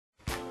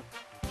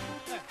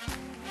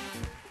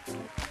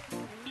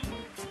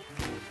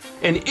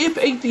And if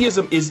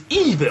atheism is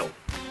evil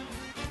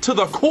to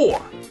the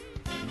core,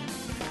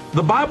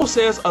 the Bible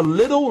says a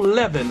little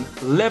leaven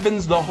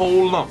leavens the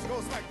whole lump.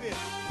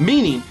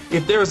 Meaning,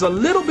 if there's a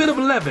little bit of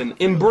leaven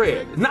in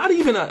bread, not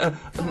even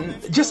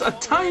just a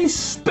tiny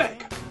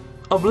speck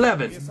of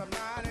leaven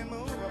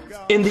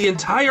in the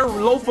entire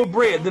loaf of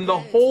bread, then the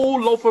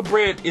whole loaf of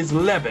bread is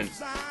leavened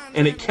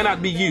and it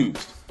cannot be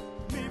used.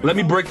 Let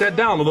me break that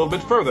down a little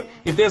bit further.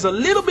 If there's a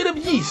little bit of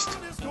yeast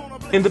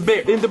in the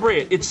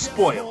bread, it's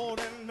spoiled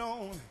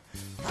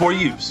for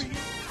use.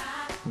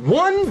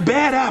 One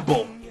bad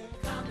apple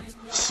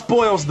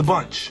spoils the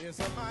bunch.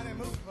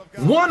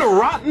 One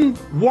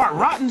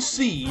rotten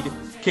seed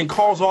can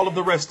cause all of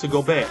the rest to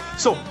go bad.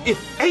 So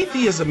if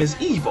atheism is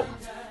evil,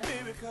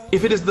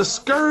 if it is the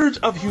scourge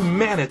of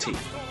humanity,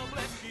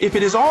 if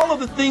it is all of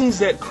the things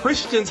that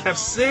Christians have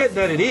said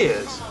that it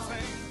is,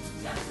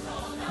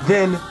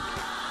 then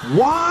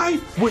why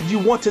would you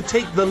want to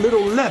take the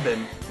little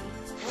leaven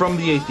from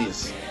the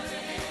atheists?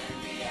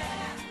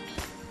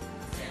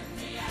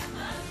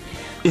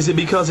 Is it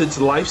because it's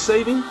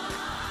life-saving?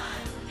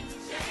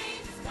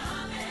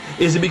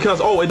 Is it because,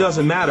 oh, it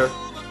doesn't matter,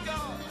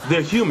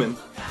 they're human,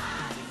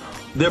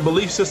 their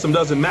belief system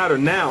doesn't matter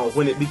now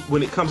when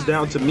it comes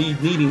down to me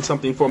needing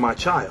something for my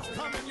child?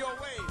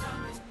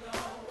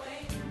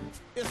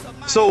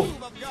 So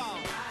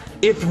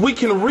if we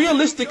can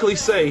realistically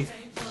say,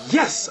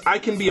 yes, I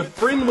can be a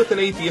friend with an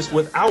atheist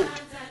without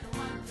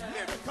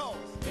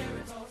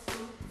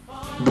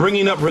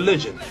bringing up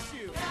religion,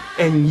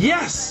 and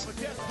yes,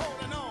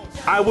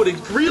 I would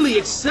really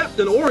accept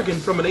an organ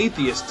from an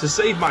atheist to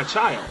save my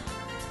child,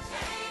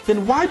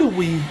 then why do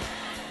we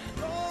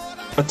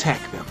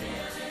attack them?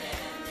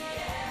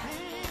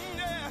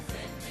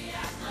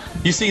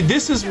 You see,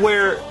 this is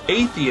where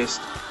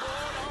atheists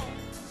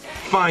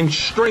find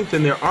strength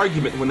in their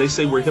argument when they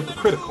say we're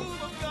hypocritical.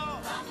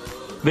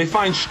 They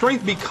find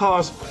strength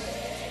because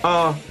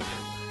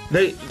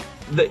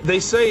they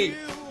say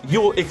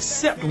you'll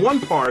accept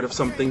one part of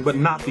something but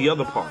not the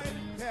other part.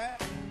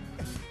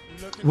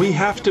 We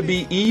have to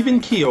be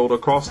even-keeled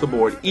across the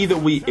board. Either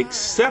we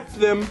accept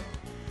them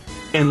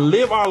and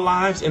live our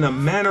lives in a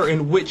manner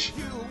in which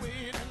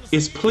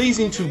is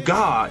pleasing to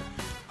God,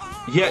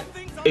 yet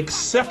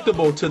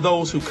acceptable to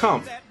those who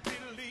come,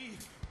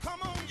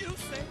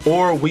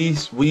 or we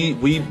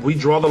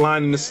draw the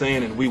line in the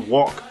sand and we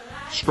walk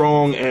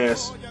strong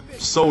as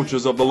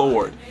soldiers of the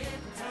Lord,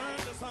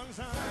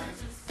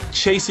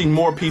 chasing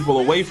more people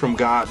away from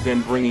God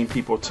than bringing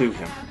people to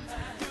Him.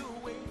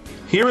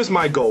 Here is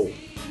my goal.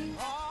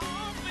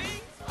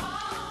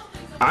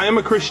 I am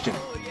a Christian,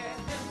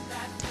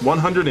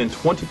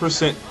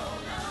 120%.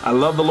 I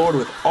love the Lord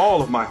with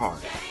all of my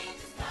heart.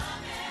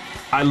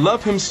 I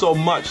love Him so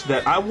much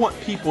that I want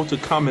people to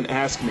come and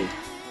ask me,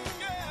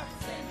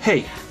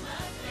 hey,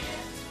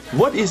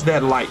 what is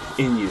that light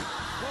in you?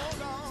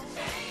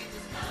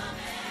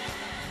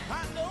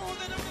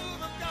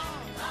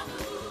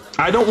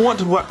 I don't want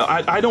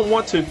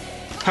to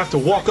have to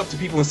walk up to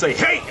people and say,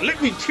 hey,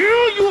 let me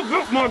tell you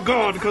about my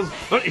God, because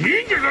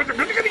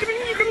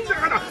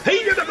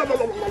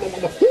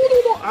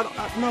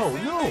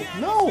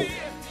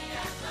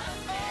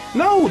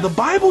no, the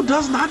Bible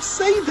does not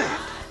say that.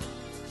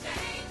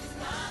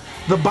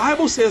 The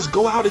Bible says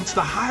go out into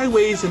the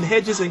highways and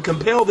hedges and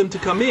compel them to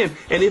come in,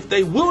 and if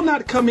they will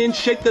not come in,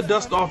 shake the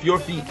dust off your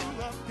feet.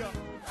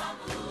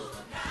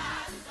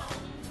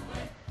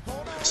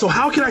 So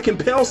how can I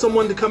compel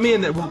someone to come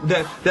in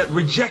that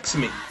rejects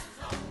me?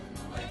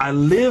 I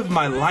live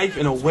my life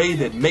in a way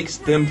that makes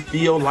them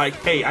feel like,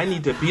 hey, I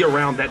need to be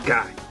around that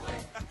guy.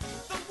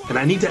 And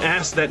I need to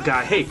ask that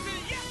guy, hey,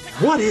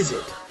 what is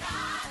it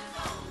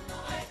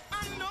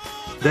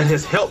that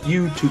has helped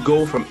you to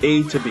go from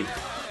A to B?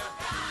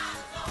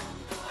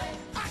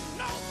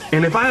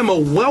 And if I am a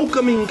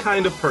welcoming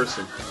kind of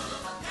person,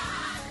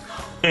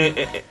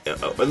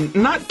 and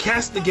not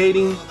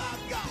castigating,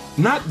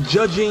 not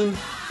judging,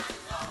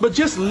 but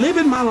just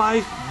living my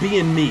life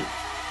being me,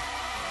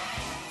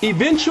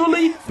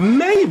 eventually,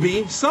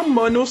 maybe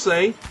someone will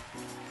say,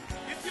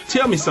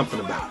 tell me something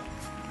about it.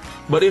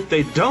 But if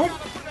they don't,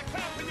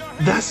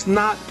 that's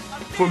not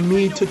for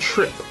me to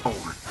trip on.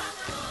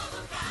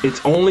 It's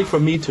only for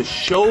me to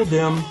show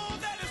them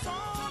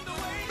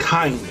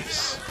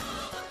kindness,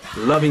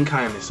 loving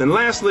kindness. And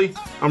lastly,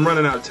 I'm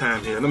running out of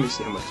time here. Let me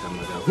see how much time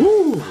I got.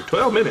 Woo,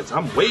 12 minutes.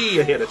 I'm way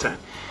ahead of time.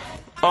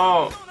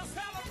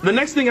 The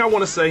next thing I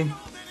want to say,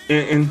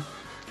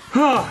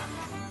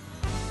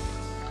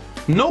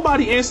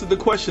 nobody answered the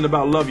question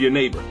about love your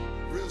neighbor.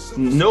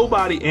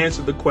 Nobody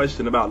answered the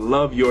question about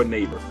love your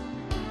neighbor.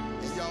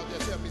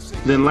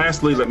 Then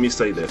lastly, let me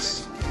say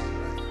this.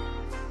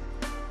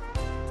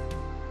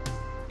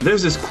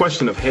 There's this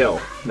question of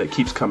hell that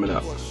keeps coming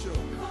up,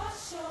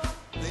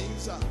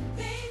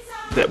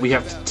 that we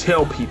have to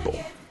tell people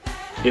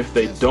if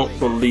they don't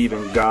believe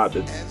in God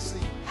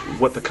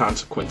what the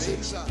consequence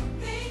is.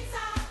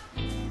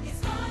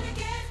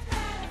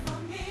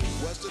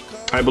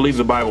 I believe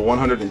the Bible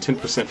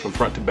 110% from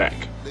front to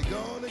back.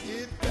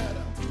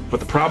 But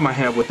the problem I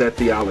have with that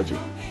theology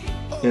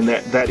And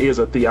that is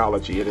a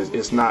theology.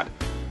 It's not.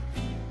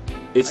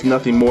 It's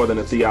nothing more than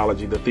a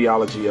theology. The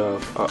theology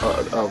of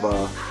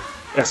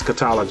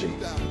eschatology.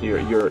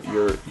 You're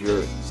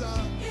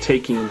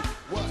taking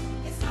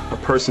a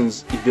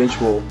person's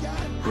eventual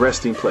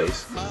resting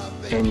place,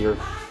 and you're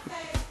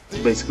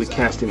basically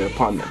casting it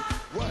upon them.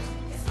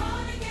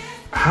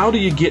 How do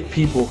you get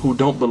people who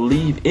don't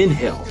believe in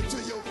hell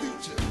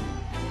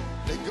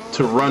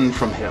to run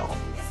from hell?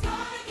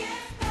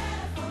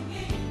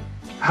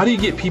 How do you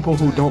get people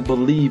who don't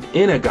believe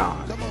in a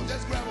God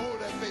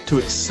to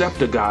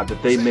accept a God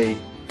that they may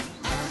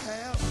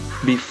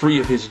be free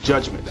of his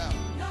judgment?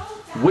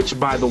 Which,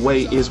 by the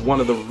way, is one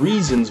of the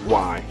reasons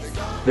why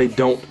they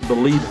don't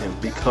believe him,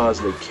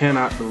 because they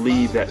cannot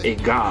believe that a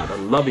God, a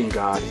loving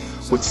God,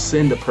 would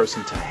send a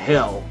person to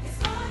hell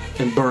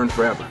and burn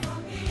forever.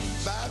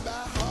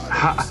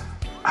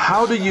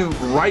 How do you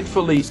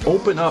rightfully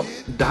open up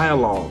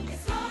dialogue?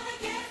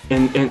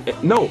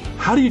 No,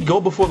 how do you go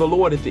before the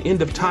Lord at the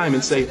end of time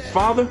and say,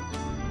 Father,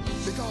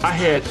 I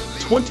had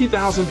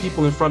 20,000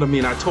 people in front of me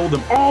and I told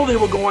them all they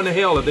were going to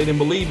hell if they didn't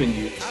believe in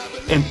you.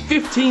 And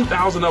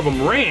 15,000 of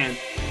them ran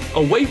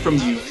away from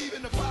you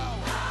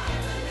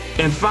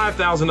and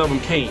 5,000 of them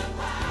came.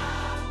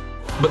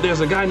 But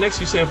there's a guy next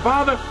to you saying,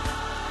 Father,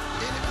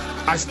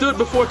 I stood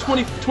before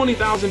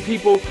 20,000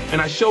 people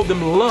and I showed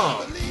them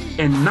love.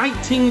 And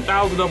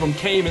 19,000 of them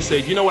came and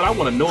said, you know what, I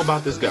want to know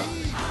about this God.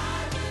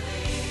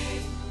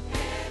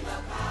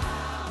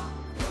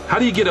 How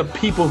do you get a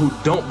people who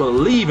don't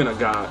believe in a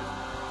God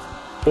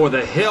or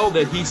the hell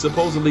that he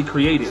supposedly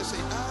created?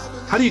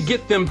 How do you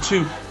get them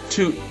to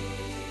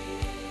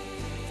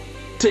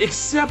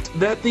accept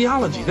that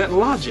theology, that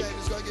logic?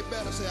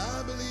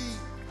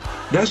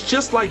 That's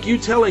just like you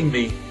telling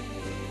me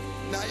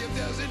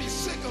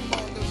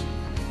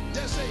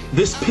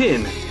this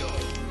pen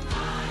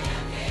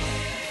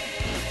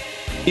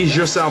is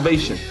your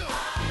salvation,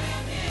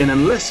 and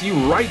unless you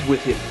write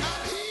with it,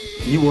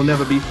 you will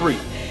never be free.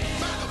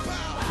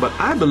 But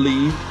I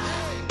believe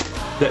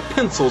that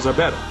pencils are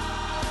better,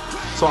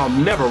 so I'll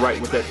never write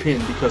with that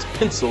pen because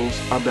pencils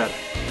are better.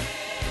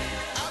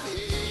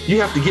 You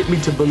have to get me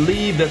to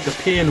believe that the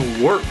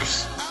pen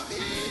works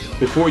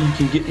before you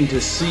can get me to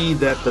see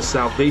that the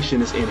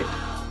salvation is in it.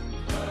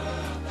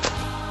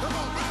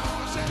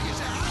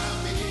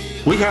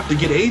 We have to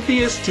get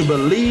atheists to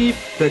believe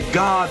that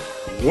God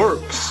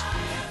works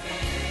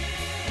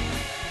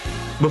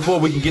before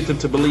we can get them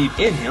to believe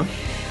in him.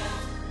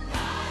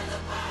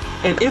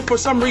 And if for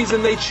some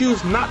reason they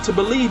choose not to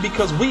believe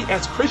because we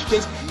as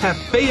Christians have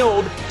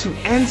failed to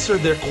answer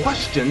their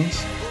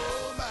questions,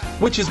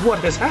 which is what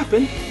has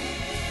happened,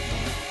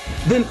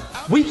 then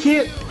we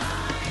can't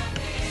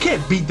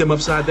beat them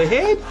upside the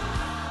head.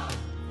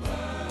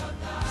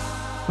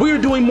 We're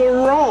doing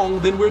more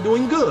wrong than we're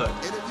doing good.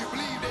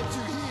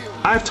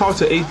 I've talked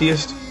to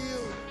atheists,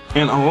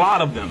 and a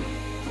lot of them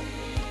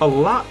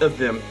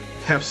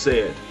have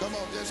said,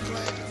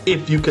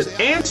 if you could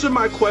answer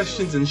my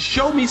questions and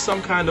show me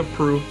some kind of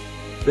proof,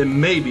 then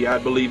maybe I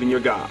believe in your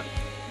God.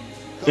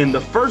 And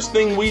the first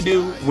thing we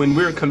do when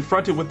we're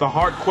confronted with the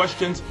hard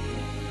questions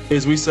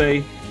is we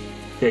say,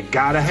 you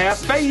gotta have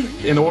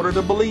faith in order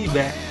to believe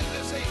that.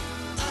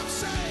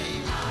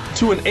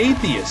 To an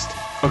atheist,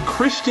 a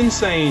Christian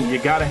saying you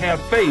gotta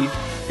have faith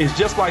is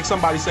just like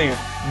somebody saying,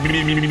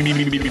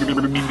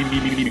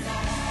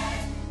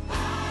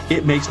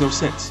 it makes no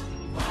sense.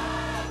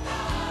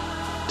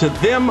 To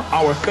them,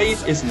 our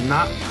faith is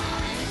not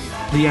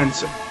the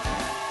answer.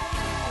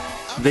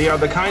 They are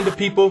the kind of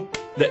people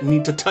that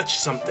need to touch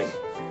something,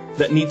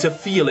 that need to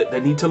feel it,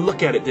 that need to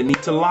look at it, that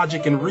need to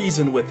logic and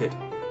reason with it.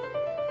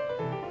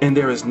 And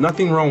there is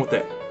nothing wrong with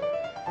that.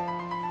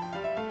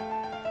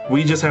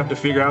 We just have to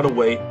figure out a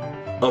way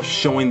of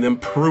showing them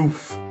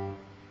proof.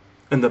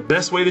 And the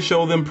best way to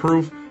show them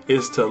proof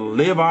is to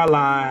live our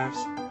lives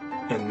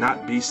and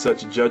not be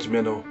such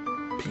judgmental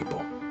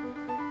people.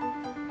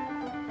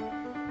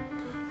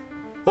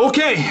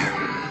 Okay,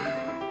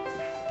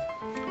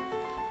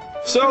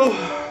 so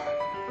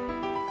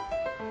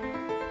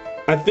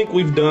I think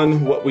we've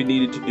done what we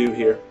needed to do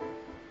here.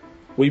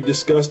 We've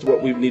discussed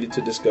what we've needed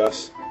to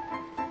discuss.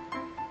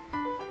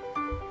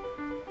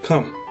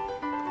 Come,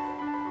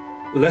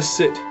 let's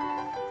sit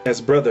as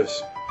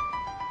brothers,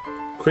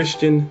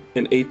 Christian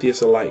and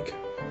atheist alike,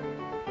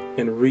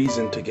 and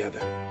reason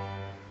together,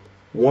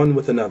 one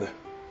with another.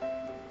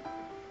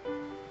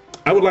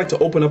 I would like to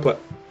open up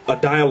a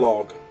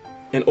dialogue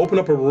and open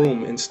up a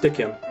room in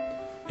Stickham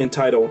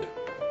entitled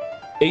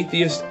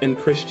Atheists and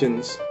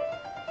Christians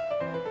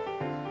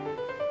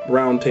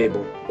Round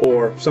Table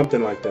or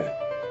something like that.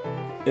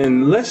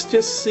 And let's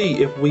just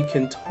see if we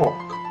can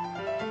talk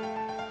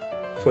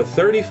for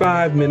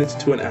 35 minutes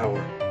to an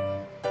hour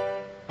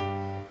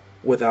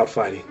without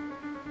fighting.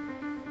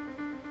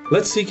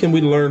 Let's see, can we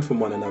learn from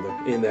one another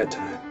in that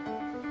time?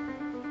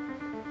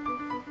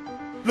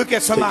 Look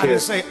at somebody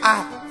and say,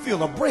 I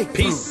feel a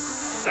breakthrough.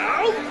 Peace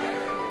out.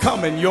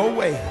 Coming your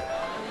way.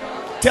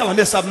 Tell them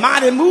it's a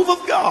mighty move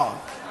of God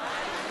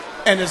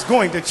and it's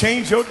going to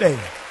change your day.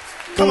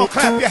 Come on,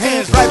 clap your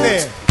hands right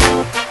there.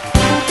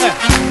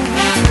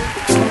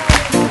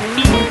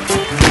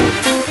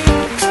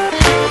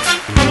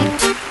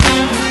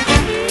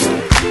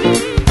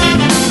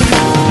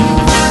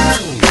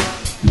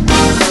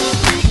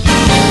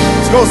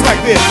 goes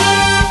like this.